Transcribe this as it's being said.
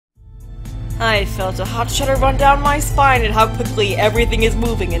I felt a hot shudder run down my spine at how quickly everything is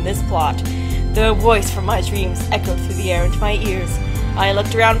moving in this plot. The voice from my dreams echoed through the air into my ears. I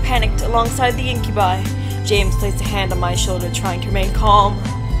looked around panicked alongside the incubi. James placed a hand on my shoulder, trying to remain calm.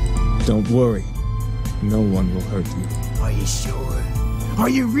 Don't worry. No one will hurt you. Are you sure? Are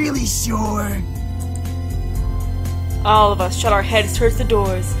you really sure? All of us shut our heads towards the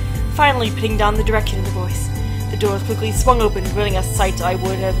doors, finally pinning down the direction of the voice. The doors quickly swung open, revealing a sight I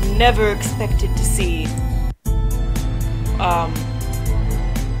would have never expected to see.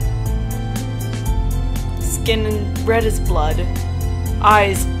 Skin red as blood,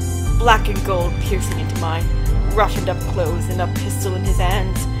 eyes black and gold piercing into mine, roughened up clothes and a pistol in his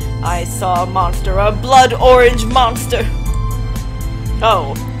hands. I saw a monster, a blood orange monster!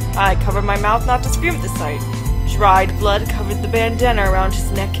 Oh, I covered my mouth not to scream at the sight. Dried blood covered the bandana around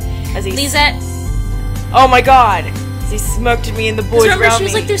his neck as he— Lisette! Oh my god! As he smirked at me and the boys around me. Remember, she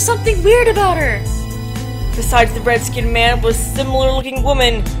was like, there's something weird about her! Besides the red-skinned man was a similar-looking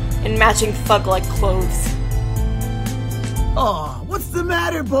woman in matching thug-like clothes. Aw, what's the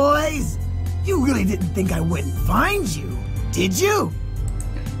matter, boys? You really didn't think I wouldn't find you, did you?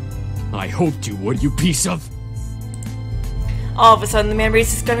 I hoped you would, you piece of— All of a sudden, the man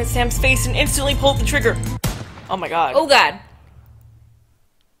raised his gun at Sam's face and instantly pulled the trigger. Oh my god. Oh god.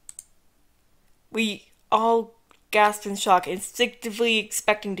 We all gasped in shock, instinctively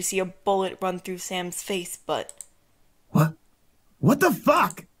expecting to see a bullet run through Sam's face, but— What? What the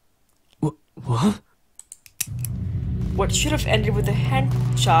fuck? What? What should have ended with a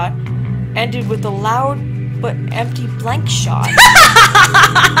headshot ended with a loud but empty blank shot.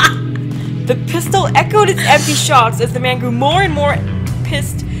 The pistol echoed its empty shots as the man grew more and more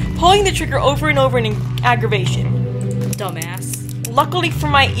pissed, pulling the trigger over and over in aggravation. Dumbass. Luckily for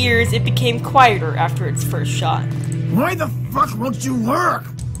my ears, it became quieter after its first shot. Why the fuck won't you work?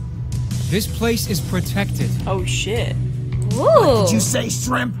 This place is protected. Oh shit. Ooh. Did you say,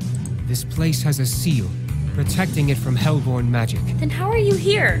 Shrimp? This place has a seal, protecting it from hellborn magic. Then how are you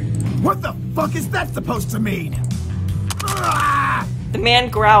here? What the fuck is that supposed to mean? Ah! The man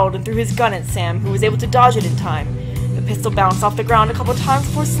growled and threw his gun at Sam, who was able to dodge it in time. The pistol bounced off the ground a couple times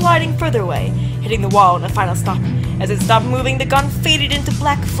before sliding further away, hitting the wall in a final stop. As it stopped moving, the gun faded into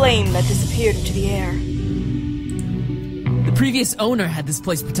black flame that disappeared into the air. The previous owner had this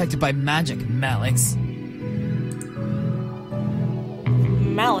place protected by magic, Malix.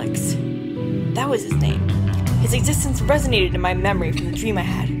 Malix. That was his name. His existence resonated in my memory from the dream I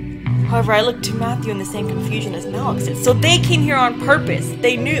had. However, I looked to Matthew in the same confusion as Malix did. So they came here on purpose.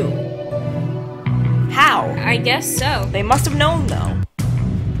 They knew. How? I guess so. They must have known, though.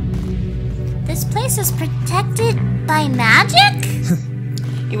 This place is protected by magic?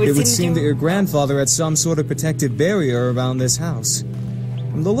 It would seem that your grandfather had some sort of protective barrier around this house.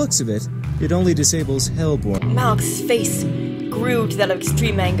 From the looks of it, it only disables hellborn. Malix's face grew to that of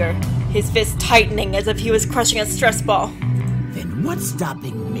extreme anger, his fist tightening as if he was crushing a stress ball. Then what's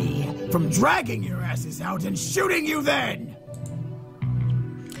stopping me from dragging your asses out and shooting you then?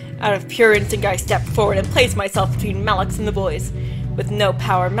 Out of pure instinct, I stepped forward and placed myself between Malix and the boys. With no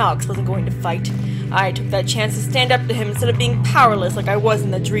power, Malix wasn't going to fight. I took that chance to stand up to him instead of being powerless like I was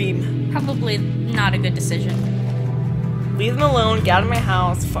in the dream. Probably not a good decision. Leave them alone, get out of my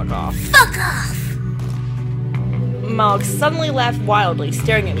house, fuck off. Fuck off! Malix suddenly laughed wildly,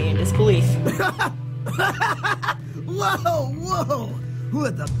 staring at me in disbelief. Whoa! Who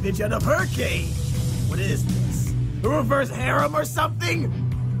let the bitch out of her cage? What is this? A reverse harem or something?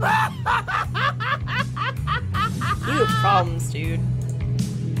 You have problems, dude.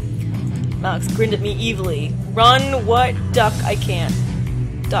 Malix grinned at me evilly. Run, what? Duck, I can't.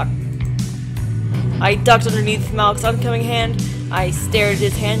 Duck. I ducked underneath Malix's oncoming hand. I stared at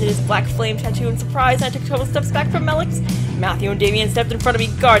his hand and his black flame tattoo in surprise, and I took a couple steps back from Malix. Matthew and Damien stepped in front of me,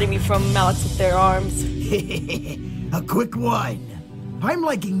 guarding me from Malix with their arms. A quick one. I'm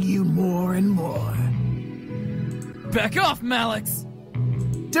liking you more and more. Back off, Malix!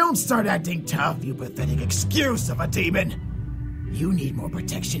 Don't start acting tough, you pathetic excuse of a demon. You need more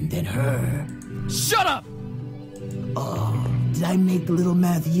protection than her. Shut up! Oh, did I make little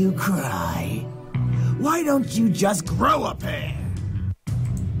Matthew cry? Why don't you just grow a pair?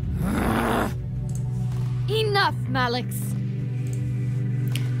 Enough, Malix.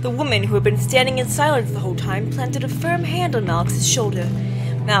 The woman, who had been standing in silence the whole time, planted a firm hand on Malix's shoulder.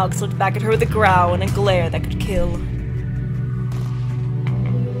 Malix looked back at her with a growl and a glare that could kill.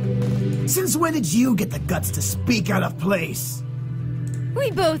 Since when did you get the guts to speak out of place?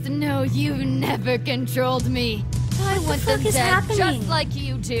 We both know you've never controlled me. I want them is dead happening? just like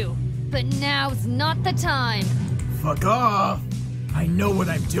you do. But now's not the time. Fuck off. I know what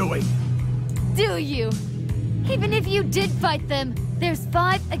I'm doing. do you? Even if you did fight them, there's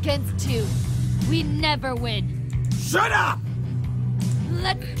 5 against 2. We never win. Shut up!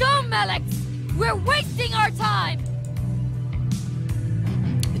 Let's go, Malix! We're wasting our time!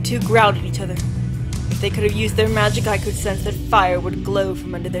 The two growled at each other. If they could have used their magic, I could sense that fire would glow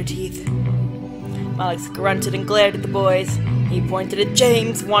from under their teeth. Malix grunted and glared at the boys. He pointed at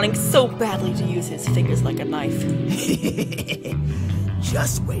James, wanting so badly to use his fingers like a knife.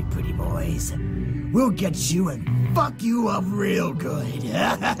 Just wait, pretty boys. We'll get you and fuck you up real good.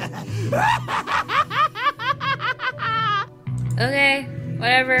 Okay,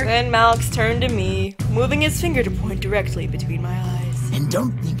 whatever. Then Malix turned to me, moving his finger to point directly between my eyes. And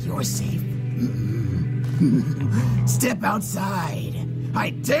don't think you're safe. Step outside.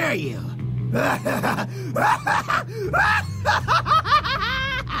 I dare you.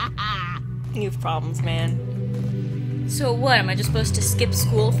 You have problems, man. So what, am I just supposed to skip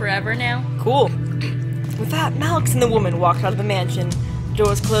school forever now? Cool. With that, Malix and the woman walked out of the mansion. The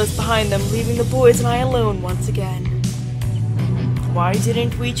doors closed behind them, leaving the boys and I alone once again. Why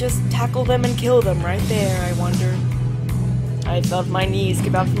didn't we just tackle them and kill them right there, I wonder? I felt my knees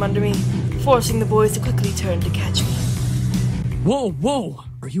give out from under me, forcing the boys to quickly turn to catch me. Whoa, whoa!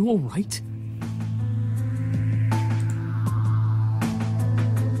 Are you alright?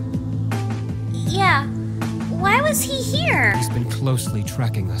 Yeah. Why was he here? He's been closely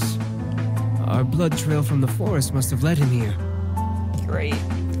tracking us. Our blood trail from the forest must have led him here. Great.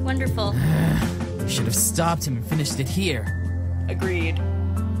 Wonderful. Should have stopped him and finished it here. Agreed.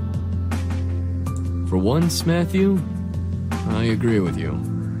 For once, Matthew, I agree with you.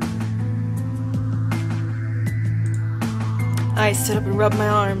 I stood up and rubbed my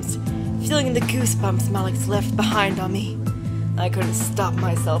arms, feeling the goosebumps Malix left behind on me. I couldn't stop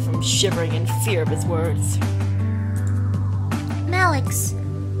myself from shivering in fear of his words. Malix,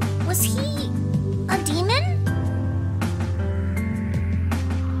 was he a demon?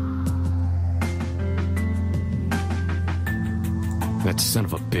 That son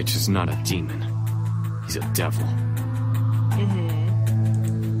of a bitch is not a demon. He's a devil.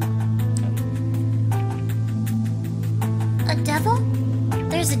 A devil?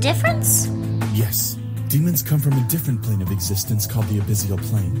 There's a difference? Yes. Demons come from a different plane of existence called the Abyssal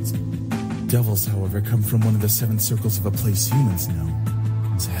Planes. Devils, however, come from one of the 7 circles of a place humans know.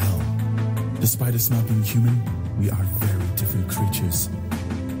 It's hell. Despite us not being human, we are very different creatures.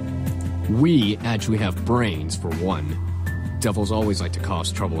 We actually have brains, for one. Devils always like to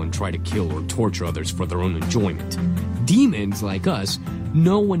cause trouble and try to kill or torture others for their own enjoyment. Demons, like us,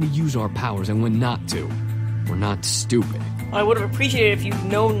 know when to use our powers and when not to. We're not stupid. I would have appreciated if you'd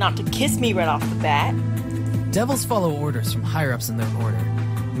known not to kiss me right off the bat. Devils follow orders from higher-ups in their order,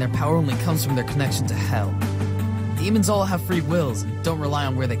 and their power only comes from their connection to hell. Demons all have free wills and don't rely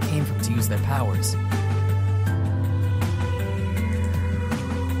on where they came from to use their powers.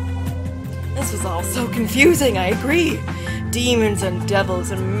 This was all so confusing, I agree. Demons and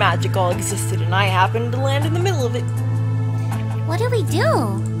devils and magic all existed, and I happened to land in the middle of it. What do we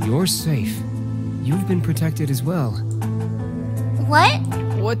do? You're safe. You've been protected as well. What?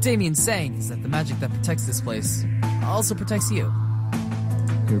 What Damien's saying is that the magic that protects this place also protects you.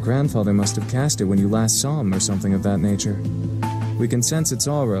 Your grandfather must have cast it when you last saw him or something of that nature. We can sense its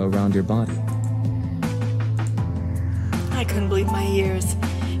aura around your body. I couldn't believe my ears.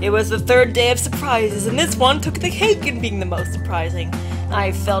 It was the 3rd day of surprises, and this one took the cake in being the most surprising.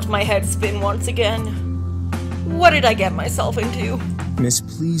 I felt my head spin once again. What did I get myself into? Miss,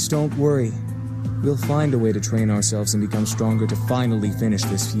 please don't worry. We'll find a way to train ourselves and become stronger to finally finish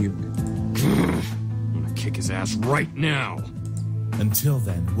this feud. I'm gonna kick his ass right now. Until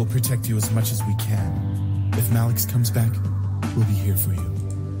then, we'll protect you as much as we can. If Malix comes back, we'll be here for you.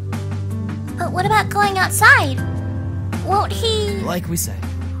 But what about going outside? Won't he... Like we said,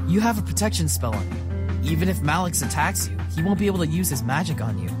 you have a protection spell on you. Even if Malix attacks you, he won't be able to use his magic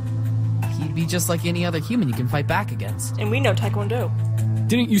on you. He'd be just like any other human you can fight back against. And we know Taekwondo.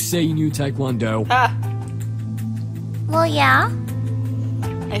 Didn't you say you knew Taekwondo? Ah! Well, yeah.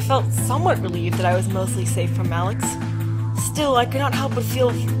 I felt somewhat relieved that I was mostly safe from Malix. Still, I could not help but feel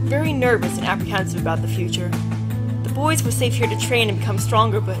very nervous and apprehensive about the future. The boys were safe here to train and become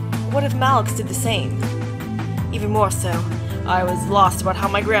stronger, but what if Malix did the same? Even more so, I was lost about how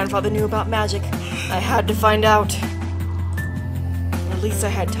my grandfather knew about magic. I had to find out. At least I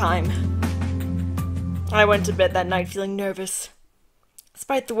had time. I went to bed that night feeling nervous.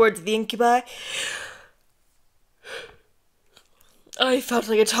 Despite the words of the incubi, I felt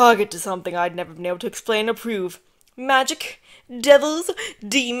like a target to something I'd never been able to explain or prove. Magic? Devils?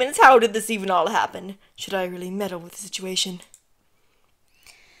 Demons? How did this even all happen? Should I really meddle with the situation?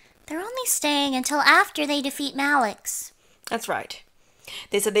 They're only only staying until after they defeat Malix. That's right.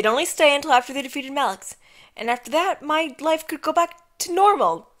 They said they'd only stay until after they defeated Malix. And after that, my life could go back to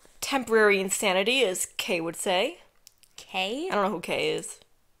normal. Temporary insanity, as Kay would say. Kay? I don't know who Kay is.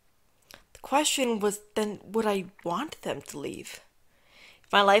 The question was then, would I want them to leave?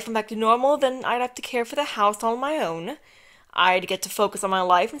 If my life went back to normal, then I'd have to care for the house on my own. I'd get to focus on my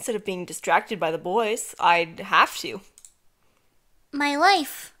life instead of being distracted by the boys. I'd have to. My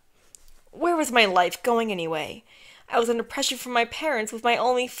life. Where was my life going anyway? I was under pressure from my parents with my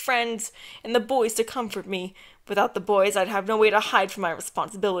only friends and the boys to comfort me. Without the boys, I'd have no way to hide from my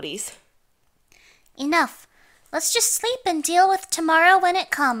responsibilities. Enough. Let's just sleep and deal with tomorrow when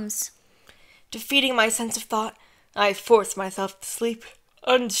it comes. Defeating my sense of thought, I forced myself to sleep,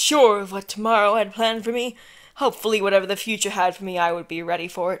 unsure of what tomorrow had planned for me. Hopefully, whatever the future had for me, I would be ready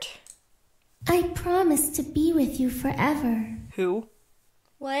for it. I promise to be with you forever. Who?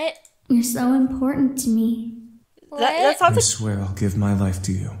 What? You're so important to me. That sounds I like... swear I'll give my life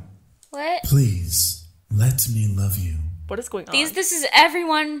to you. What? Please, let me love you. What is going on? This is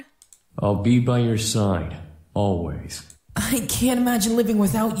everyone. I'll be by your side, always. I can't imagine living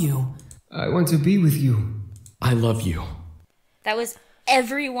without you. I want to be with you. I love you. That was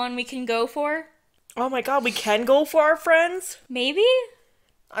everyone we can go for? Oh my god, we can go for our friends? Maybe?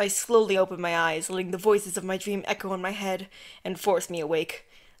 I slowly opened my eyes, letting the voices of my dream echo in my head and force me awake.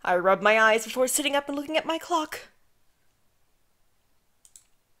 I rubbed my eyes before sitting up and looking at my clock.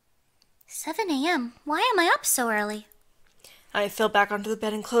 7 a.m. Why am I up so early? I fell back onto the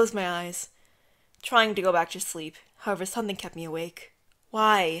bed and closed my eyes, trying to go back to sleep. However, something kept me awake.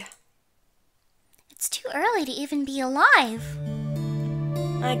 Why? It's too early to even be alive.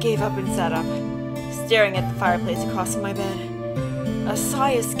 I gave up and sat up, staring at the fireplace across from my bed. A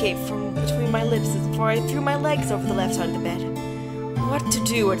sigh escaped from between my lips before I threw my legs over the left side of the bed. What to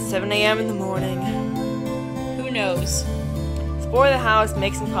do at 7 a.m. in the morning? Who knows? Explore the house,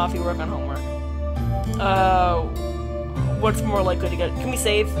 make some coffee, work on homework. What's more likely to get... Can we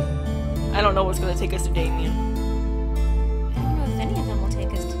save? I don't know what's going to take us to Damien. I don't know if any of them will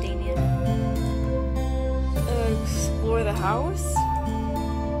take us to Damien. Explore the house?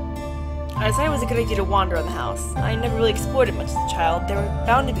 I decided it was a good idea to wander on the house. I never really explored it much as a child. There were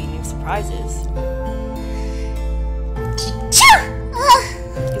bound to be new surprises.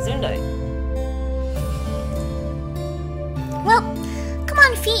 Gesundheit. Well, come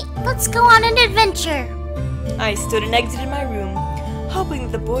on, feet. Let's go on an adventure. I stood and exited my room, hoping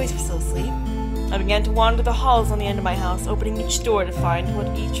that the boys were still asleep. I began to wander the halls on the end of my house, opening each door to find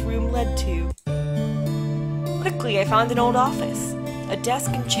what each room led to. Quickly, I found an old office. A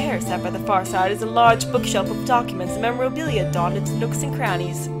desk and chair sat by the far side as a large bookshelf of documents and memorabilia donned its nooks and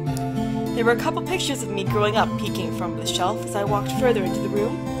crannies. There were a couple pictures of me growing up peeking from the shelf as I walked further into the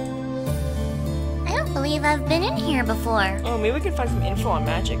room. I don't believe I've been in here before. Oh, maybe we can find some info on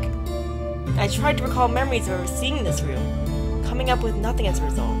magic. I tried to recall memories of ever seeing this room, coming up with nothing as a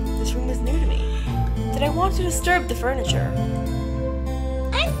result. This room was new to me. Did I want to disturb the furniture?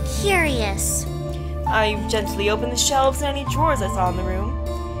 I'm curious. I gently opened the shelves and any drawers I saw in the room,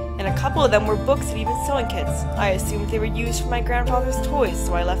 and a couple of them were books and even sewing kits. I assumed they were used for my grandfather's toys,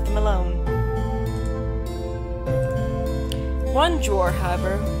 so I left them alone. One drawer,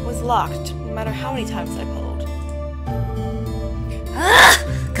 however, was locked, no matter how many times I pulled. Ugh!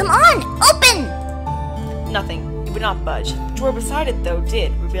 Come on, open! Nothing. It would not budge. The drawer beside it, though,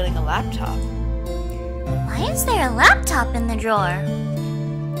 did, revealing a laptop. Why is there a laptop in the drawer?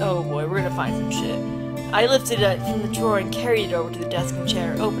 Oh boy, we're gonna find some shit. I lifted it from the drawer and carried it over to the desk and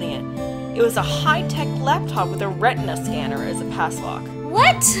chair, opening it. It was a high-tech laptop with a retina scanner as a pass lock.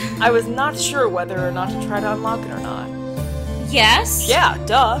 What? I was not sure whether or not to try to unlock it or not. Yes? Yeah,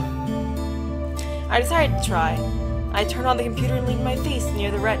 duh. I decided to try. I turned on the computer and leaned my face near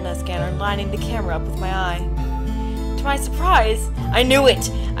the retina scanner, lining the camera up with my eye. To my surprise, I knew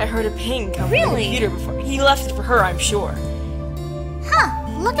it! I heard a ping come from the computer before. He left it for her, I'm sure. Huh,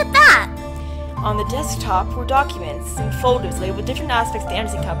 look at that! On the desktop were documents and folders labeled different aspects of the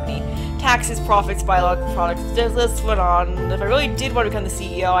Anderson Company. Taxes, profits, biological products, the list went on. If I really did want to become the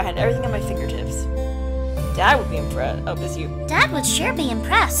CEO, I had everything at my fingertips. Dad would be impressed. Oh, it's you. Dad would sure be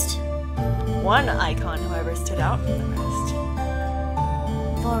impressed. One icon, however, stood out from the rest.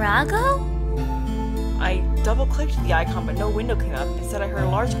 Vorago? I double-clicked the icon, but no window came up. Instead, I heard a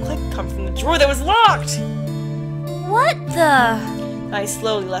large click come from the drawer that was locked! What the? I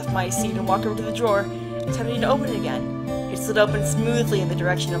slowly left my seat and walked over to the drawer, attempting to open it again. It slid open smoothly in the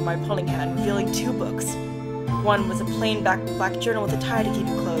direction of my pulling hand, revealing two books. One was a plain black journal with a tie to keep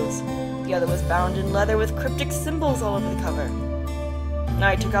it closed. The other was bound in leather with cryptic symbols all over the cover.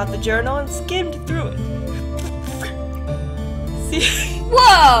 I took out the journal and skimmed through it.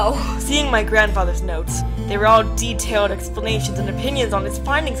 Whoa! Seeing my grandfather's notes, they were all detailed explanations and opinions on his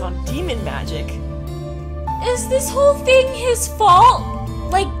findings on demon magic. Is this whole thing his fault?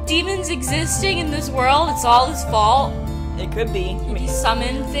 Like, demons existing in this world, it's all his fault? It could be. Did he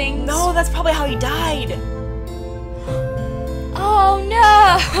summon things? No, that's probably how he died. Oh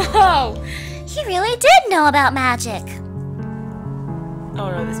no! He really did know about magic. Oh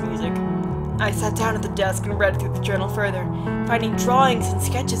no, this music. I sat down at the desk and read through the journal further, finding drawings and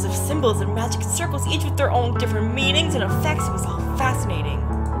sketches of symbols and magic circles, each with their own different meanings and effects. It was all fascinating.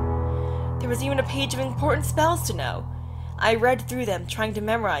 There was even a page of important spells to know. I read through them, trying to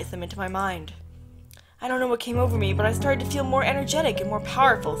memorize them into my mind. I don't know what came over me, but I started to feel more energetic and more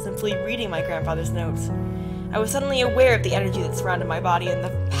powerful simply reading my grandfather's notes. I was suddenly aware of the energy that surrounded my body and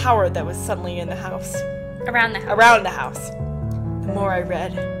the power that was suddenly in the house. Around the house. Around the house. The more I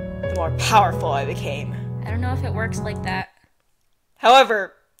read, the more powerful I became. I don't know if it works like that.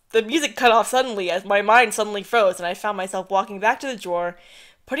 However, the music cut off suddenly as my mind suddenly froze and I found myself walking back to the drawer,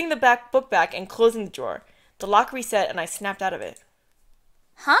 putting the book back and closing the drawer. The lock reset and I snapped out of it.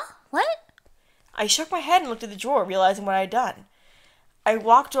 Huh? What? I shook my head and looked at the drawer, realizing what I had done. I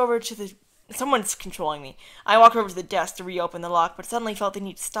walked over to the... Someone's controlling me. I walked over to the desk to reopen the lock, but suddenly felt the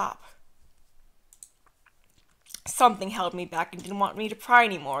need to stop. Something held me back and didn't want me to pry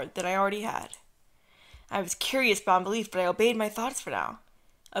any more than I already had. I was curious beyond belief, but I obeyed my thoughts for now.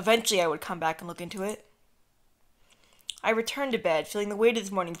 Eventually I would come back and look into it. I returned to bed, feeling the weight of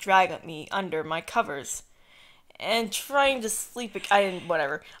this morning drag at me under my covers. And trying to sleep,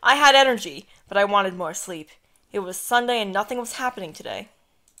 whatever. I had energy, but I wanted more sleep. It was Sunday and nothing was happening today.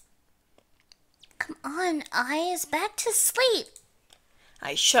 Come on, eyes, back to sleep.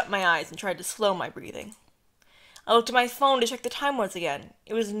 I shut my eyes and tried to slow my breathing. I looked at my phone to check the time once again.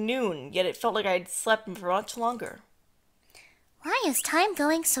 It was noon, yet it felt like I had slept for much longer. Why is time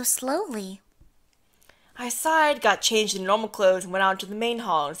going so slowly? I sighed, got changed in normal clothes, and went out to the main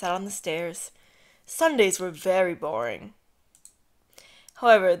hall and sat on the stairs. Sundays were very boring.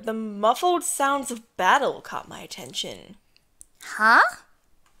 However, the muffled sounds of battle caught my attention. Huh?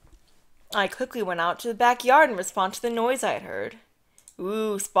 I quickly went out to the backyard in response to the noise I had heard.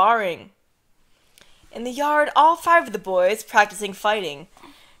 Ooh, sparring. In the yard, all 5 of the boys practicing fighting.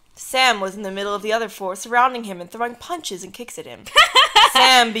 Sam was in the middle of the other 4, surrounding him and throwing punches and kicks at him.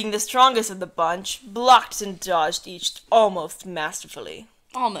 Sam, being the strongest of the bunch, blocked and dodged each almost masterfully.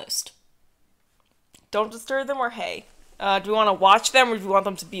 Almost. Don't disturb them or hey. Do we want to watch them or do we want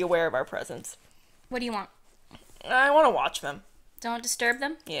them to be aware of our presence? What do you want? I want to watch them. Don't disturb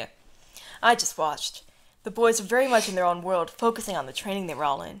them? Yeah. I just watched. The boys were very much in their own world, focusing on the training they were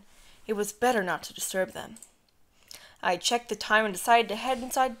all in. It was better not to disturb them. I checked the time and decided to head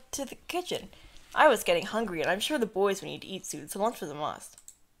inside to the kitchen. I was getting hungry, and I'm sure the boys would need to eat soon, so lunch was a must.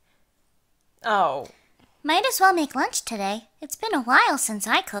 Oh. Might as well make lunch today. It's been a while since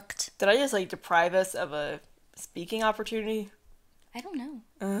I cooked. Did I just, deprive us of a speaking opportunity? I don't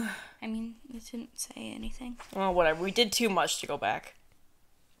know. I mean, it didn't say anything. Well, whatever. We did too much to go back.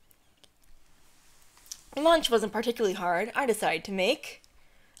 Lunch wasn't particularly hard. I decided to make...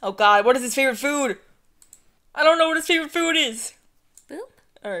 Oh god, what is his favorite food? I don't know what his favorite food is. Boop.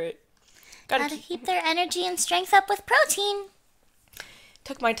 Alright. Gotta keep their energy and strength up with protein.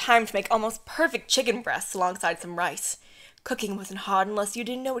 Took my time to make almost perfect chicken breasts alongside some rice. Cooking wasn't hard unless you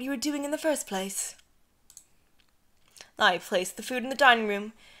didn't know what you were doing in the first place. I placed the food in the dining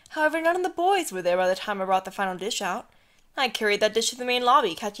room. However, none of the boys were there by the time I brought the final dish out. I carried that dish to the main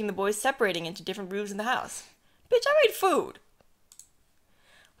lobby, catching the boys separating into different rooms in the house. Bitch, I made food!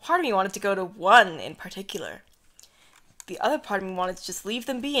 Part of me wanted to go to one in particular. The other part of me wanted to just leave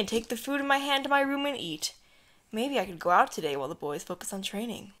them be and take the food in my hand to my room and eat. Maybe I could go out today while the boys focus on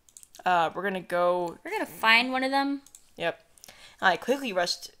training. We're gonna find one of them? Yep. I quickly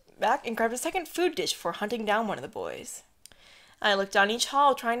rushed back and grabbed a second food dish before hunting down one of the boys. I looked down each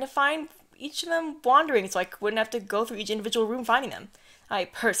hall, trying to find each of them wandering so I wouldn't have to go through each individual room finding them. I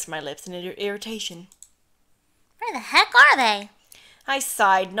pursed my lips in irritation. Where the heck are they? I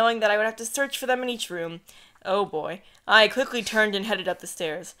sighed, knowing that I would have to search for them in each room. Oh boy. I quickly turned and headed up the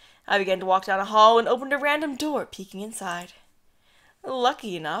stairs. I began to walk down a hall and opened a random door, peeking inside.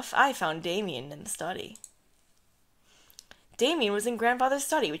 Lucky enough, I found Damien in the study. Damien was in Grandfather's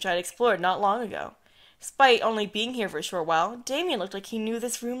study, which I had explored not long ago. Despite only being here for a short while, Damien looked like he knew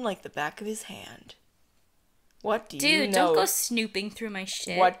this room like the back of his hand. What do you know? Dude, don't go snooping through my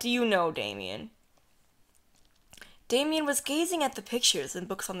shit. What do you know, Damien? Damien was gazing at the pictures and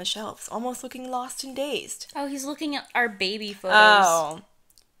books on the shelves, almost looking lost and dazed. Oh, he's looking at our baby photos. Oh.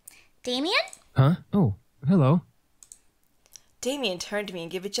 Damien? Huh? Oh, hello. Damien turned to me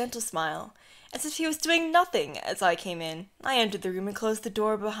and gave a gentle smile, as if he was doing nothing as I came in. I entered the room and closed the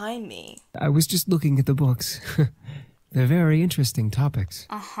door behind me. I was just looking at the books. They're very interesting topics.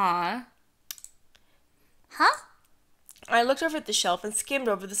 Uh-huh. Huh? I looked over at the shelf and skimmed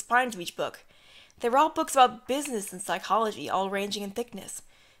over the spines of each book. They were all books about business and psychology, all ranging in thickness.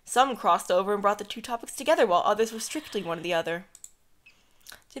 Some crossed over and brought the two topics together, while others were strictly one or the other.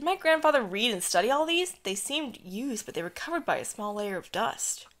 Did my grandfather read and study all these? They seemed used, but they were covered by a small layer of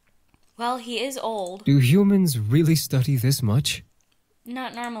dust. Well, he is old. Do humans really study this much?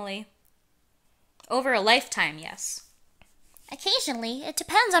 Not normally. Over a lifetime, yes. Occasionally. It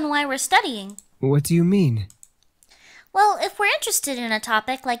depends on why we're studying. What do you mean? Well, if we're interested in a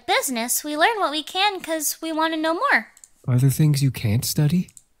topic like business, we learn what we can because we want to know more. Are there things you can't study?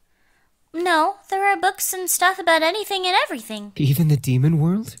 No, there are books and stuff about anything and everything. Even the demon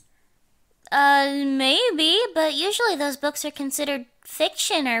world? Maybe, but usually those books are considered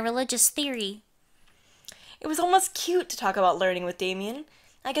fiction or religious theory. It was almost cute to talk about learning with Damien.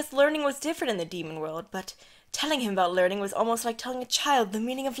 I guess learning was different in the demon world, but telling him about learning was almost like telling a child the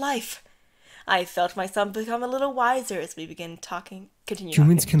meaning of life. I felt myself become a little wiser as we began talking.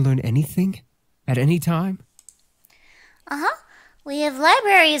 Humans can learn anything? At any time? Uh-huh. We have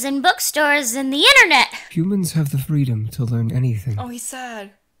libraries and bookstores and the internet. Humans have the freedom to learn anything. Oh, he's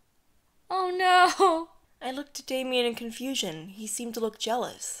sad. Oh no! I looked at Damien in confusion. He seemed to look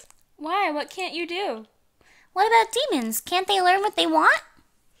jealous. Why? What can't you do? What about demons? Can't they learn what they want?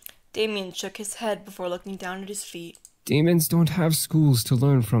 Damien shook his head before looking down at his feet. Demons don't have schools to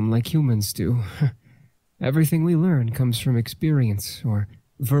learn from like humans do. Everything we learn comes from experience or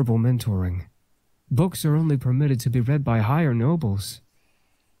verbal mentoring. Books are only permitted to be read by higher nobles.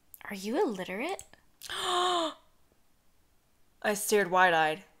 Are you illiterate? I stared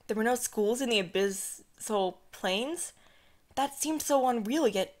wide-eyed. There were no schools in the abyssal plains? That seemed so unreal,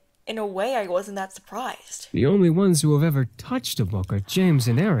 yet in a way I wasn't that surprised. The only ones who have ever touched a book are James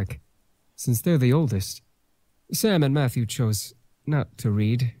and Eric, since they're the oldest. Sam and Matthew chose not to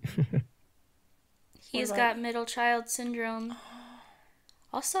read. He's got middle child syndrome.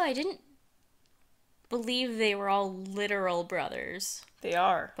 Also, I didn't believe they were all literal brothers. They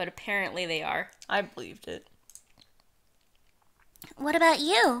are. But apparently they are. I believed it. What about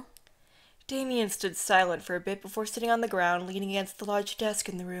you? Damien stood silent for a bit before sitting on the ground, leaning against the large desk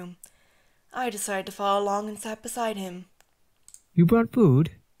in the room. I decided to follow along and sat beside him. You brought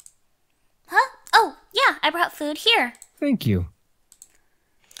food? Huh? Oh, yeah, I brought food here. Thank you.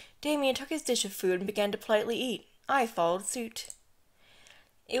 Damien took his dish of food and began to politely eat. I followed suit.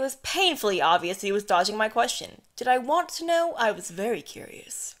 It was painfully obvious that he was dodging my question. Did I want to know? I was very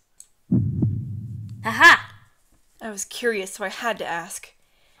curious. Aha! I was curious, so I had to ask.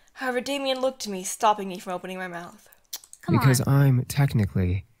 However, Damien looked at me, stopping me from opening my mouth. Because I'm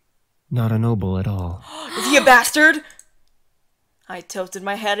technically not a noble at all. Is he a bastard? I tilted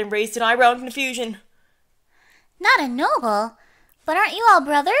my head and raised an eyebrow in confusion. Not a noble? But aren't you all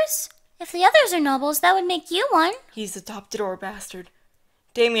brothers? If the others are nobles, that would make you one. He's adopted or a bastard.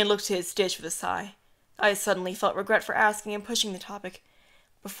 Damien looked at his dish with a sigh. I suddenly felt regret for asking and pushing the topic.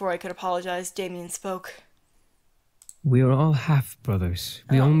 Before I could apologize, Damien spoke. We are all half-brothers.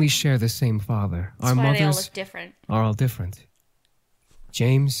 We only share the same father. That's Our why mothers they all look different. are all different.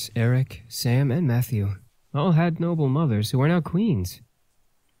 James, Eric, Sam, and Matthew all had noble mothers who are now queens.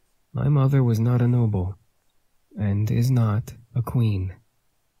 My mother was not a noble, and is not a queen.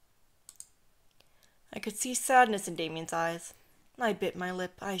 I could see sadness in Damien's eyes. I bit my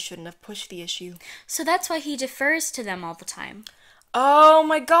lip. I shouldn't have pushed the issue. So that's why he defers to them all the time. Oh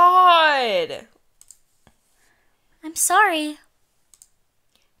my god! I'm sorry.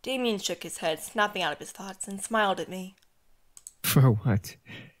 Damien shook his head, snapping out of his thoughts, and smiled at me. For what?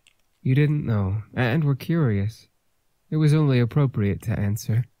 You didn't know, and were curious. It was only appropriate to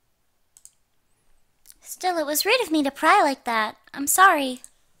answer. Still, it was rude of me to pry like that. I'm sorry.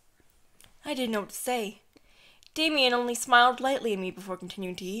 I didn't know what to say. Damien only smiled lightly at me before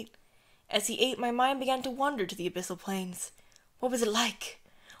continuing to eat. As he ate, my mind began to wander to the abyssal plains. What was it like?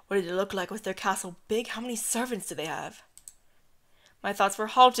 What did it look like? Was their castle big? How many servants did they have? My thoughts were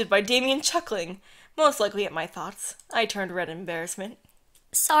halted by Damien chuckling, most likely at my thoughts. I turned red in embarrassment.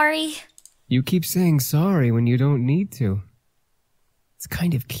 Sorry. You keep saying sorry when you don't need to. It's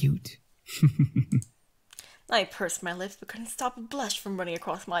kind of cute. I pursed my lips but couldn't stop a blush from running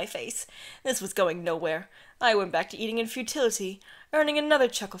across my face. This was going nowhere. I went back to eating in futility, earning another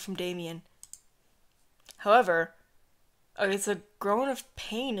chuckle from Damien. However, as a groan of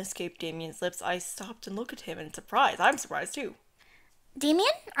pain escaped Damien's lips, I stopped and looked at him in surprise. I'm surprised too. Damien,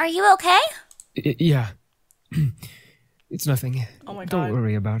 are you okay? Yeah. It's nothing. Oh my god. Don't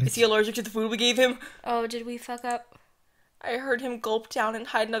worry about it. Is he allergic to the food we gave him? Oh, did we fuck up? I heard him gulp down and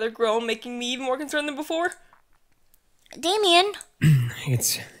hide another groan, making me even more concerned than before. Damien.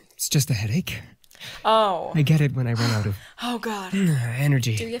 It's just a headache. Oh. I get it when I run out of Oh god.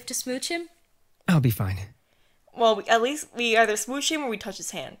 energy. Do we have to smooch him? I'll be fine. Well, at least we either smoosh him or we touch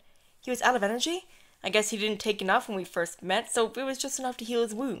his hand. He was out of energy? I guess he didn't take enough when we first met, so it was just enough to heal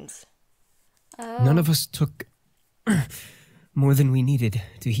his wounds. Oh. None of us took more than we needed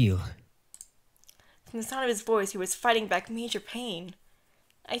to heal. From the sound of his voice, he was fighting back major pain.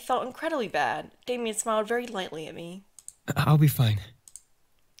 I felt incredibly bad. Damien smiled very lightly at me. I'll be fine.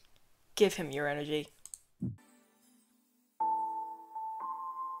 Give him your energy.